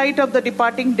fading light of the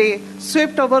departing day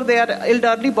swept over their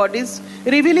elderly bodies,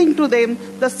 revealing to them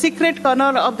the secret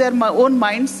corner of their own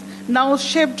minds, now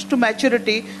shaped to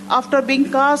maturity after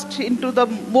being cast into the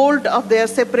mold of their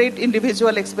separate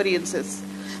individual experiences.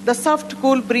 The soft,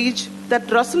 cool breeze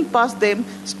that rustled past them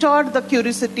stirred the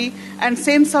curiosity and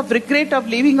sense of regret of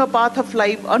leaving a path of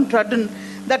life untrodden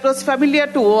that was familiar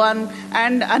to one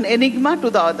and an enigma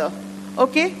to the other.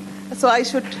 Okay? So I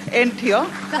should end here.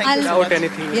 Without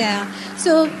anything. Yeah.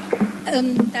 So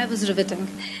that was riveting.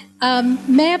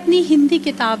 मैं अपनी हिंदी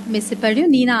किताब में से पढ़ रही हूँ,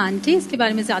 Neena aunty. इसके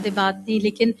बारे में ज़्यादा बात नहीं,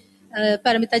 लेकिन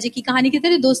परमिता जी की कहानी की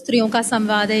तरह दो स्त्रियों का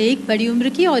संवाद है, एक बड़ी उम्र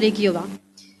की और एक युवा.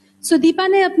 सुदीपा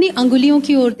ने अपनी अंगुलियों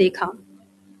की ओर देखा.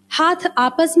 हाथ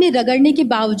आपस में रगड़ने के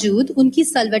बावजूद उनकी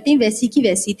सलवटें वैसी की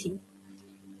वैसी थी.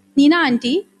 नीना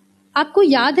आंटी, आपको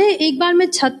याद है एक बार मैं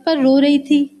छत पर रो रही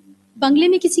थी, बंगले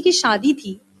में किसी की शादी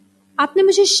थी, आपने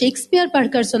मुझे शेक्सपियर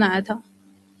पढ़कर सुनाया था.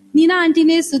 नीना आंटी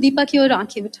ने सुदीपा की ओर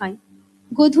आंखें उठाई.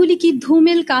 गोधूली की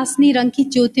धूमिल कासनी रंग की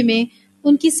ज्योति में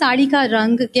उनकी साड़ी का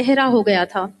रंग गहरा हो गया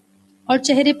था और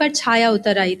चेहरे पर छाया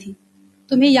उतर आई थी।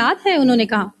 तुम्हें याद है? उन्होंने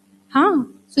कहा।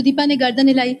 हाँ, सुदीपा ने गर्दन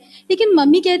हिलाई। लेकिन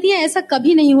मम्मी कहती है ऐसा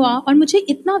कभी नहीं हुआ और मुझे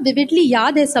इतना विविडली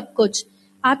याद है सब कुछ,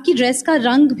 आपकी ड्रेस का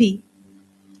रंग भी।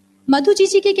 मधु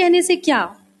चीची के कहने से क्या,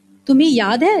 तुम्हें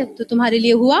याद है तो तुम्हारे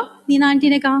लिए हुआ, नीना आंटी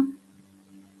ने कहा।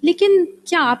 लेकिन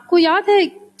क्या आपको याद है,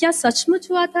 क्या सचमुच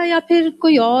हुआ था या फिर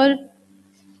कोई और?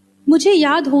 मुझे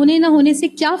याद होने न होने से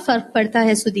क्या फर्क पड़ता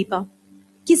है सुदीपा,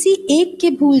 किसी एक के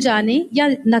भूल जाने या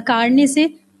नकारने से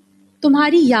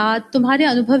तुम्हारी याद, तुम्हारे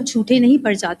अनुभव झूठे नहीं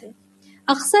पड़ जाते।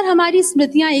 अक्सर हमारी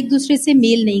स्मृतियां एक दूसरे से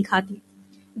मेल नहीं खाती।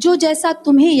 जो जैसा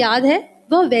तुम्हें याद है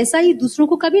वह वैसा ही दूसरों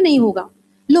को कभी नहीं होगा।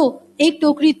 लो, एक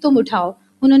टोकरी तुम उठाओ।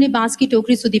 उन्होंने बांस की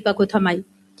टोकरी सुदीपा को थमाई।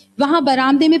 वहां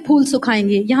बरामदे में फूल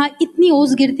सुखाएंगे, यहाँ इतनी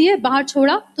ओस गिरती है, बाहर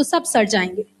छोड़ा तो सब सड़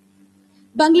जाएंगे।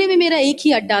 बंगले में मेरा एक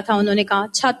ही अड्डा था, उन्होंने कहा,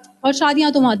 छत, और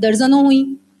शादियां तो वहां दर्जनों हुई।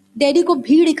 डैडी को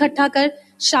भीड़ इकट्ठा कर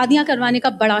शादियां करवाने का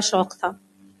बड़ा शौक था।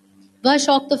 वह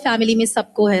शौक तो फैमिली में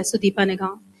सबको है, सुदीपा ने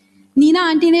कहा। नीना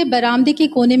आंटी ने बरामदे के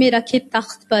कोने में रखे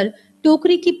तख्त पर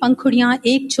टोकरी की पंखुड़ियां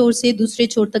एक छोर से दूसरे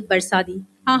छोर तक बरसा दी।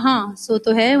 हाँ हाँ, सो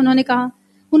तो है, उन्होंने कहा।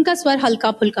 उनका स्वर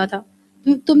हल्का फुल्का था।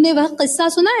 तुमने वह किस्सा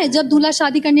सुना है जब दूल्हा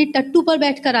शादी करने टट्टू पर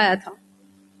बैठकर आया था?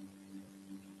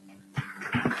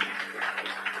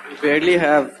 barely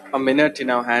have a minute in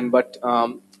our hand, but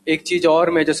एक चीज और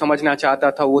मैं जो समझना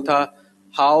चाहता था वो था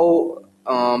how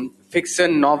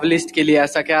फिक्शन नॉवलिस्ट के लिए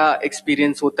ऐसा क्या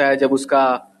एक्सपीरियंस होता है जब उसका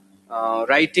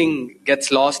writing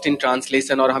gets lost in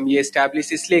translation. और हम ये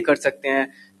एस्टैब्लिश इसलिए कर सकते हैं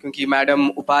क्योंकि मैडम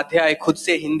उपाध्याय खुद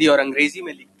से हिंदी और अंग्रेजी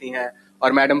में लिखती हैं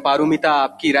और मैडम पारुमिता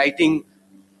आपकी writing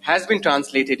has been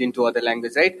translated into other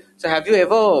languages, right? So have you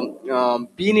ever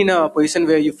been in a position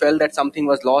where you felt that something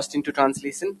was lost into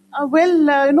translation?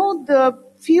 The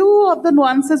few of the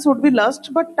nuances would be lost,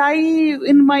 but I,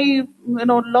 in my,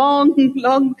 long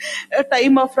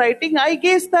time of writing, I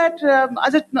guess that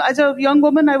as a young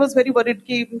woman, I was very worried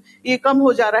कि ये कम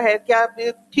हो जा रहा है, क्या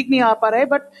ठीक नहीं आ पा रहा है,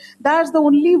 but that's the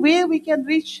only way we can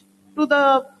reach to the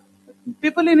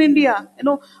people in India,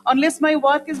 unless my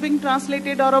work is being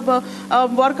translated or a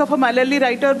work of a Malayali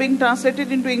writer being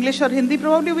translated into English or Hindi,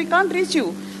 probably we can't reach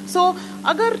you. So,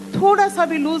 अगर थोड़ा सा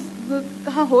भी lose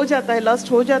कहाँ हो जाता है,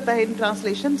 lost हो जाता है in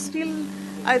translation, still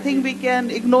I think we can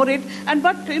ignore it.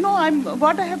 But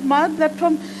what I have marked that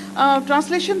from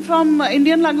translation from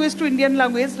Indian language to Indian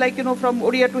language, like from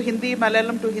Odia to Hindi,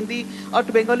 Malayalam to Hindi, or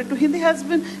to Bengali to Hindi, has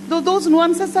been those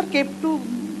nuances are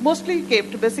mostly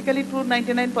kept. Basically, to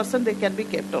 99% they can be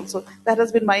kept also. That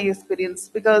has been my experience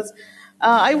because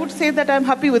I would say that I'm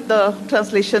happy with the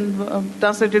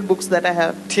translated books that I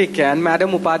have. ठीक है।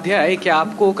 Madam Upadhyay, क्या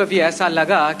आपको कभी ऐसा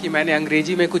लगा कि मैंने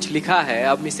अंग्रेजी में कुछ लिखा है,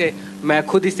 अब मैं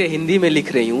खुद इसे हिंदी में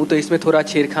लिख रही हूँ, तो इसमें थोड़ा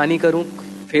छेड़खानी करूँ,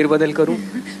 फेरबदल करूँ?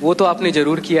 वो तो आपने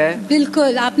जरूर किया है।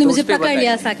 बिल्कुल, आपने मुझे पकड़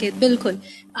लिया साकेत, बिल्कुल।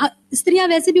 स्त्रियां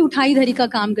वैसे भी उठाई धरी का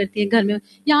काम करती हैं घर में,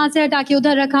 यहाँ से हटा के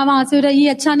उधर रखा, वहां से ये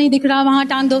अच्छा नहीं दिख रहा, वहां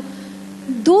टांग दो।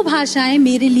 दो भाषाएं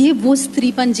मेरे लिए वो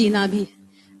स्त्रीपन जीना भी है।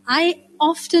 I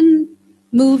often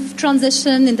move,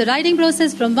 transition in the writing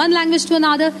process from one language to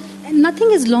another, and nothing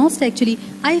is lost actually.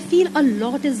 I feel a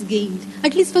lot is gained,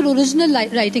 at least for original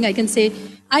writing I can say.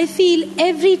 I feel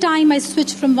every time I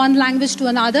switch from one language to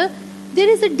another, there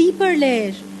is a deeper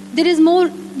layer. There's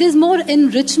more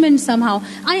enrichment somehow.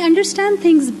 I understand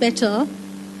things better.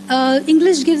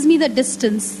 English gives me the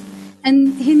distance,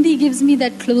 and Hindi gives me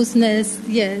that closeness.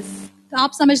 Yes. तो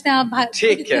आप समझते हैं, आप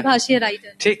भाषीय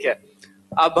writer. ठीक है,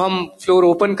 अब हम floor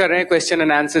open कर रहे हैं क्वेश्चन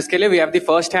एंड आंसर्स के लिए। We have the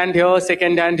first hand here,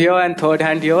 second hand here and third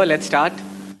hand here. Let's start.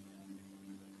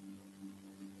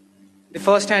 The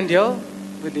first hand here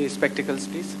with the spectacles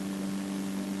please.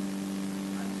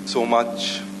 So much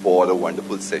for a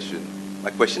wonderful session.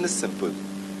 My question is simple.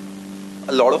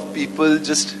 A lot of people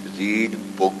just read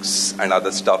books and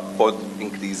other stuff for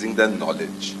increasing their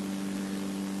knowledge.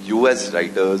 You as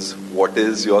writers, what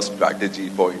is your strategy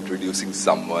for introducing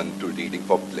someone to reading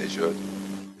for pleasure,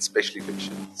 especially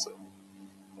fiction? So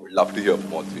I would love to hear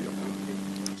more from you.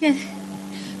 Yeah.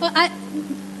 Well,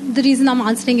 the reason I'm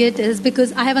answering it is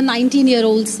because I have a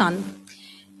 19-year-old son,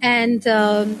 and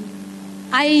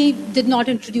I did not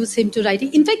introduce him to writing.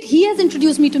 In fact, he has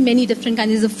introduced me to many different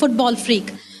kinds. He's a football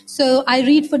freak. So I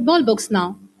read football books now.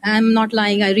 I'm not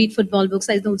lying. I read football books.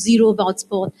 I know zero about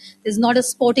sport. There's not a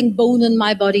sporting bone in my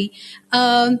body.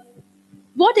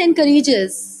 What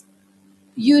encourages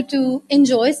you to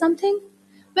enjoy something?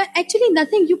 Well, actually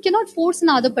nothing. You cannot force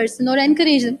another person or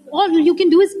encourage them. All you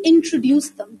can do is introduce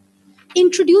them.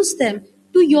 Introduce them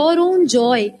to your own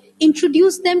joy.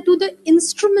 Introduce them to the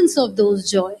instruments of those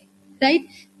joy. Right?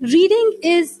 Reading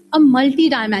is a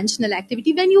multi-dimensional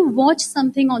activity. When you watch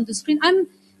something on the screen, I'm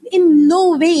in no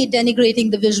way denigrating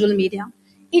the visual media.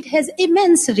 it has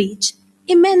immense reach,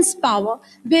 immense power.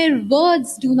 Where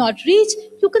words do not reach,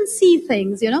 you can see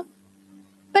things,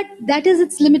 But that is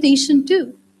its limitation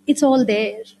too. It's all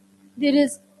there. There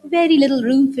is very little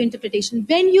room for interpretation.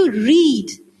 When you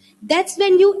read, that's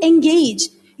when you engage.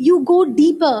 You go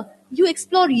deeper. You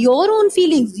explore your own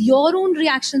feelings, your own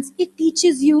reactions. It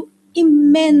teaches you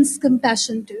immense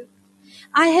compassion too.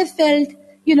 I have felt,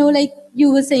 like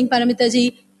you were saying, Paramita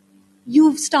ji,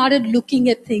 you've started looking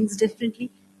at things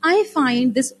differently. I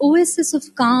find this oasis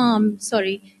of calm.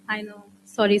 Sorry, I know.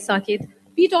 Sorry, Saket.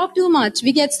 We talk too much.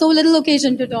 We get so little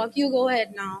occasion to talk. You go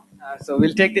ahead now. So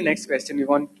we'll take the next question. We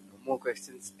want more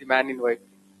questions. The man in white.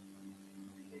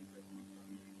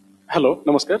 Hello,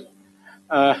 namaskar.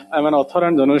 I'm an author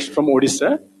and journalist from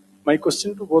Odisha. My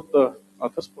question to both the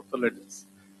authors, both the ladies.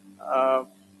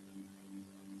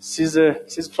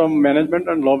 She's from management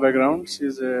and law background.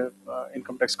 She's a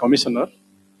income tax commissioner.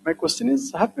 My question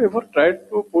is, have you ever tried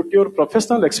to put your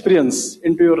professional experience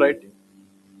into your writing?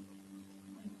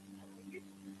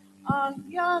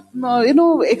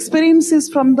 Experiences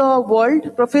from the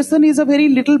world. Profession is a very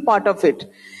little part of it.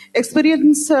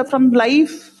 Experience from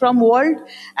life, from world.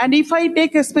 And if I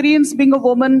take experience being a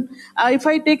woman, if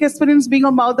I take experience being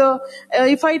a mother,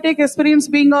 if I take experience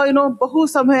being a, bahu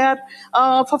somewhere,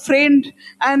 of a friend,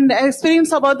 and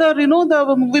experience of other,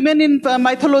 the women in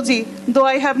mythology, though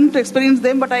I haven't experienced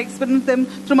them, but I experienced them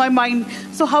through my mind.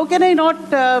 So how can I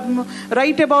not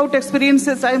write about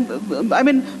experiences? I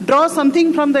mean, draw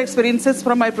something from the experiences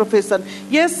from my profession.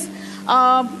 Yes,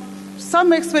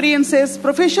 some experiences.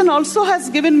 Profession also has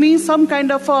given me some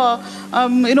kind of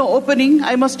opening,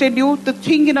 I must tell you, to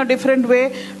think in a different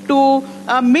way, to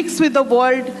mix with the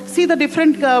world, see the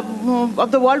different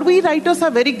of the world. We writers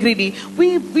are very greedy.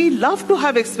 We love to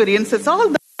have experiences. All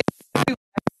the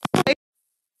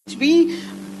we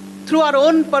through our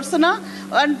own persona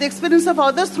and the experience of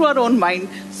others through our own mind.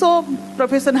 So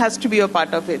profession has to be a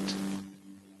part of it.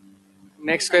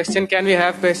 Next question. Can we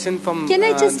have question from... Can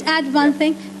I just add one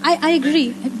thing? I agree,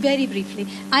 very briefly.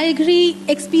 I agree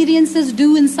experiences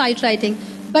do incite writing.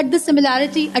 But the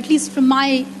similarity, at least from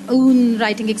my own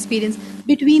writing experience,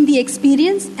 between the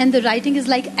experience and the writing is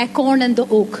like acorn and the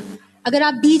oak. अगर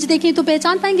आप बीज देखें तो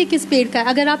पहचान पाएंगे किस पेड़ का है.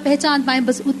 अगर आप पहचान पाएं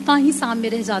बस उतना ही सामने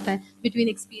रह जाता है between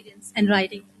experience and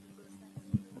writing.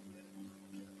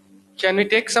 Can we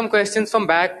take some questions from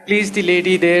back? Please, the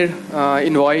lady there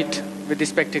in white with the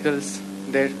spectacles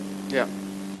there. Yeah.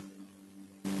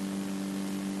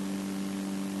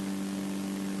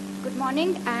 Good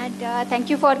morning, and thank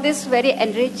you for this very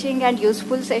enriching and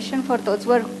useful session for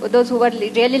those who were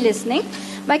really listening.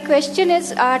 My question is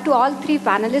to all three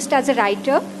panelists as a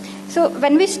writer. So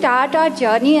when we start our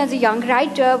journey as a young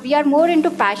writer, we are more into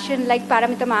passion, like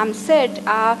Paramita ma'am said.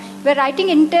 We're writing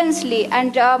intensely,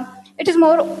 and it is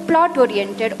more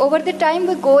plot-oriented. Over the time,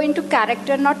 we go into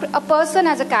character, not a person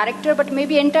as a character, but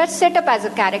maybe entire setup as a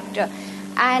character.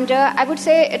 And I would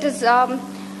say it is on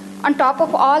top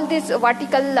of all these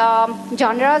vertical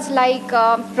genres like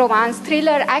romance,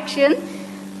 thriller, action.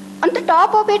 On the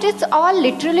top of it, it's all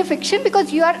literally fiction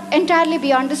because you are entirely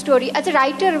beyond the story. As a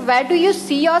writer, where do you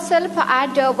see yourself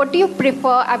and what do you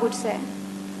prefer, I would say?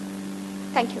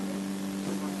 Thank you.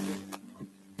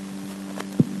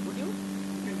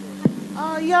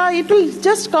 It will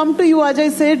just come to you, as I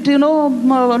said,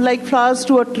 like flowers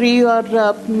to a tree or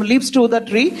leaves to the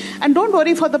tree. And don't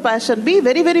worry for the passion. Be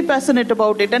very, very passionate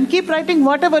about it and keep writing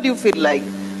whatever you feel like.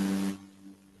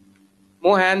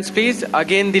 More hands, please.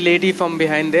 Again, the lady from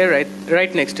behind there,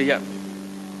 right next to you. Yeah.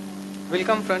 We'll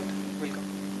come front. We'll come.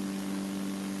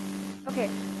 Okay.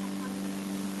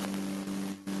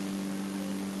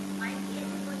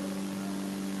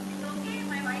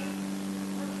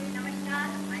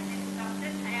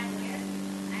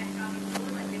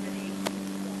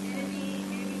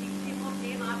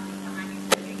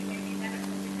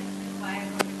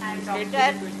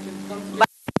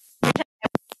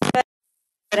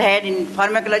 Head in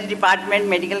pharmacology department,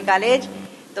 medical college.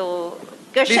 तो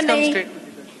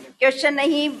question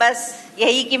नहीं, बस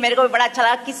यही कि मेरे को भी बड़ा अच्छा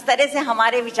लगा किस तरह से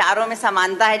हमारे विचारों में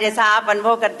समानता है, जैसा आप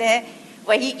अनुभव करते हैं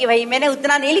वही कि वही. मैंने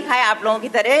उतना नहीं लिखा है आप लोगों की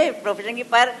तरह प्रोफेशन की,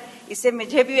 पर इससे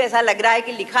मुझे भी ऐसा लग रहा है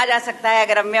कि लिखा जा सकता है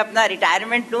अगर अब मैं अपना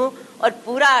रिटायरमेंट लूं और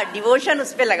पूरा डिवोशन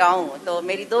उस पे लगाऊं. तो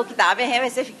मेरी 2 किताबें हैं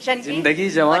वैसे फिक्शन की. जिंदगी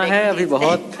जवान है अभी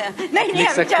बहुत. नहीं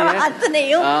अभी जवान तो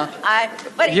नहीं हूँ,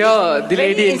 पर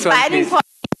inspiring.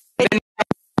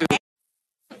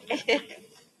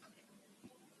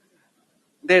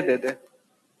 There.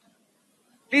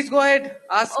 Please go ahead.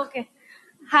 Ask. Okay.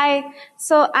 Hi.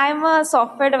 So I'm a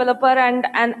software developer and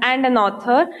an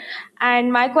author.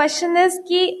 And my question is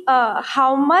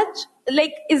how much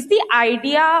like, is the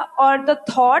idea or the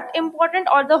thought important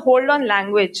or the hold on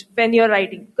language when you're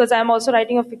writing? Because I'm also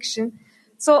writing a fiction.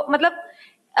 So, matlab,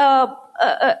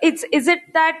 is it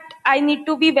that I need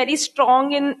to be very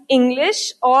strong in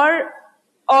English or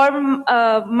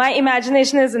my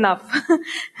imagination is enough?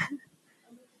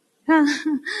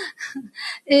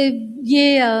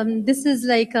 This is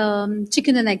like a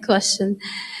chicken and egg question,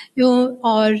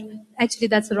 or actually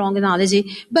that's the wrong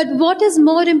analogy. But what is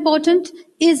more important?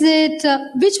 Is it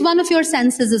which one of your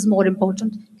senses is more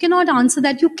important? You cannot answer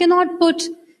that. You cannot put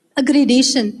a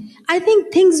gradation. I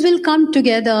think things will come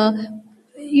together.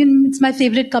 It's my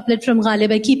favorite couplet from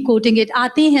Ghalib. I keep quoting it.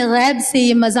 आते हैं गैब से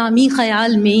ये मज़ामी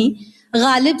ख्याल में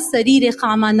गालिब सरीर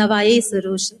खामा नवाए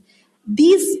Sarosh.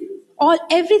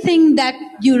 Everything that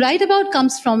you write about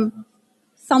comes from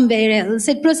somewhere else.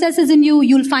 It processes in you.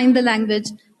 You'll find the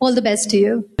language. All the best to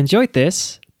you. Enjoyed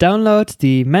this? Download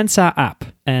the Mensa app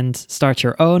and start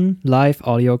your own live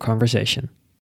audio conversation.